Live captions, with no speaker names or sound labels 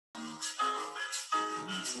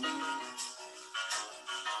Good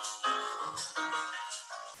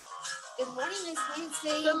morning, Miss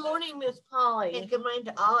Nancy. Good morning, Miss Polly. And good morning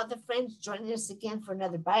to all of the friends joining us again for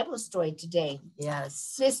another Bible story today.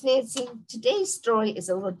 Yes. Miss Nancy, today's story is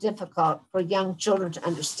a little difficult for young children to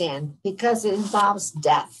understand because it involves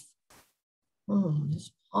death.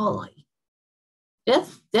 Miss Polly.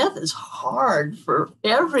 Death is hard for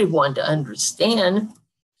everyone to understand.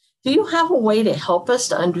 Do you have a way to help us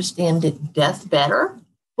to understand death better?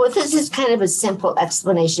 Well, this is kind of a simple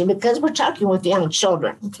explanation because we're talking with young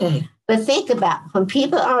children. Okay. But think about when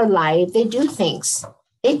people are alive, they do things.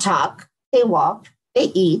 They talk, they walk, they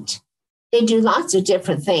eat, they do lots of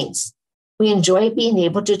different things. We enjoy being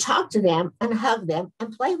able to talk to them and hug them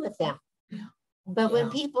and play with them. But when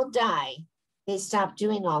people die, they stop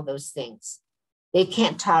doing all those things. They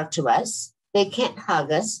can't talk to us, they can't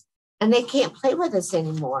hug us, and they can't play with us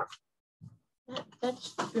anymore.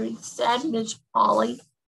 That's very sad, Miss Polly.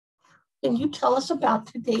 Can you tell us about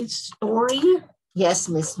today's story? Yes,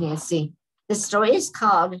 Miss Nancy. The story is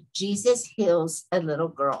called Jesus Heals a Little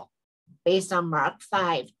Girl, based on Mark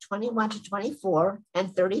 5:21-24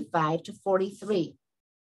 and 35-43.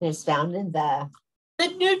 And it's found in the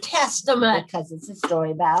New Testament. Because it's a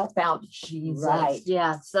story about Jesus. Right.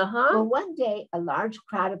 Yes. Well, one day, a large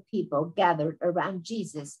crowd of people gathered around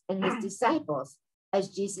Jesus and his disciples as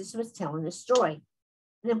Jesus was telling a story.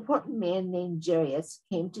 An important man named Jairus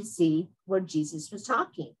came to see where Jesus was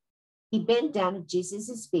talking. He bent down at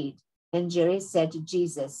Jesus' feet, and Jairus said to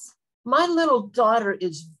Jesus, "My little daughter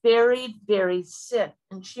is very, very sick,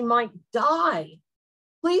 and she might die.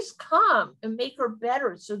 Please come and make her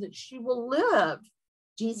better so that she will live."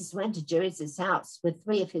 Jesus went to Jairus' house with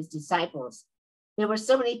 3 of his disciples. There were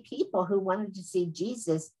so many people who wanted to see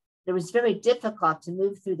Jesus that it was very difficult to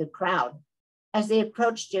move through the crowd. As they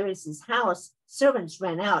approached Jairus' house, servants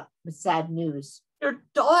ran out with sad news. "Your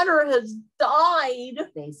daughter has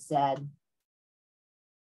died," they said.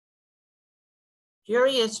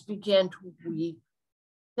 Jairus began to weep.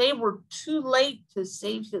 They were too late to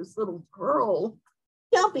save his little girl.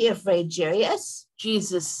 "Don't be afraid, Jairus,"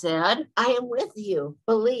 Jesus said. "I am with you.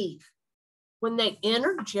 Believe." When they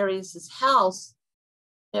entered Jairus' house,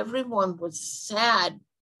 everyone was sad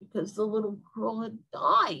because the little girl had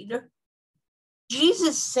died.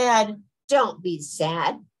 Jesus said, "Don't be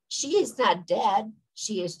sad. She is not dead.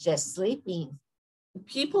 She is just sleeping." The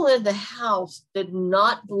people in the house did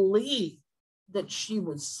not believe that she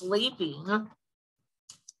was sleeping.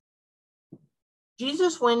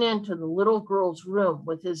 Jesus went into the little girl's room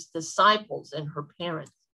with his disciples and her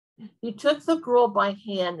parents. He took the girl by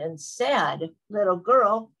hand and said, "Little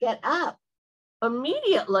girl, get up."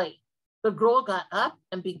 Immediately, the girl got up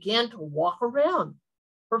and began to walk around.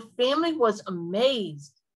 Her family was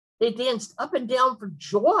amazed. They danced up and down for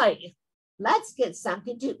joy. "Let's get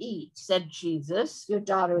something to eat," said Jesus. "Your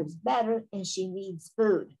daughter is better and she needs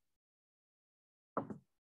food."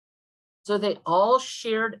 So they all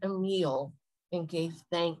shared a meal and gave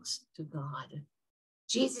thanks to God.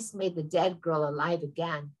 Jesus made the dead girl alive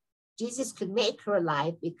again. Jesus could make her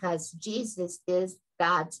alive because Jesus is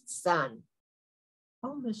God's son.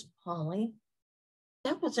 Oh, Miss Polly,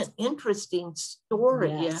 that was an interesting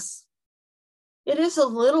story. Yes. It is a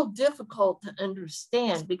little difficult to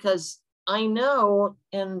understand because I know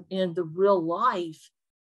in the real life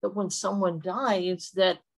that when someone dies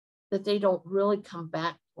that they don't really come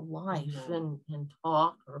back to life and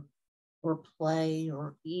talk or play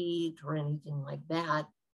or eat or anything like that.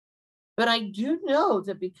 But I do know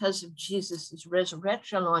that because of Jesus'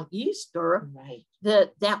 resurrection on Easter,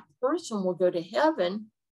 that person will go to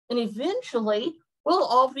heaven and eventually we'll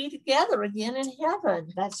all be together again in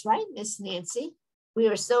heaven. That's right, Miss Nancy. We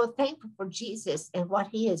are so thankful for Jesus and what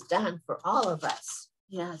he has done for all of us.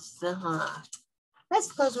 Yes.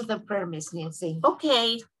 Let's close with a prayer, Miss Nancy.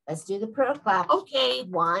 Okay. Let's do the prayer clap. Okay.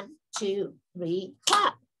 1, 2, 3,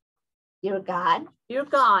 clap. Dear God. Dear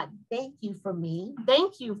God. Thank you for me.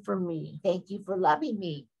 Thank you for me. Thank you for loving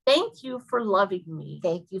me. Thank you for loving me.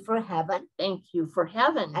 Thank you for heaven. Thank you for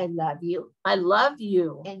heaven. I love you. I love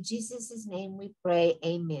you. In Jesus' name we pray,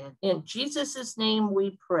 amen. In Jesus' name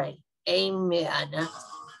we pray, amen.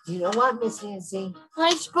 You know what, Miss Nancy?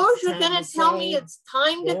 I suppose you're going to tell me it's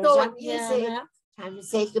time to go again. Time to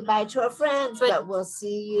say goodbye to our friends, but we'll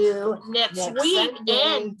see you next week. Sunday.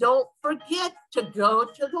 And don't forget to go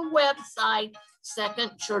to the website,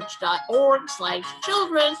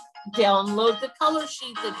 secondchurch.org/children. Download the color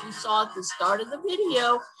sheet that you saw at the start of the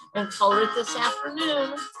video and color it this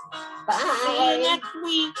afternoon. Bye. See you next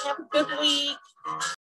week. Have a good week.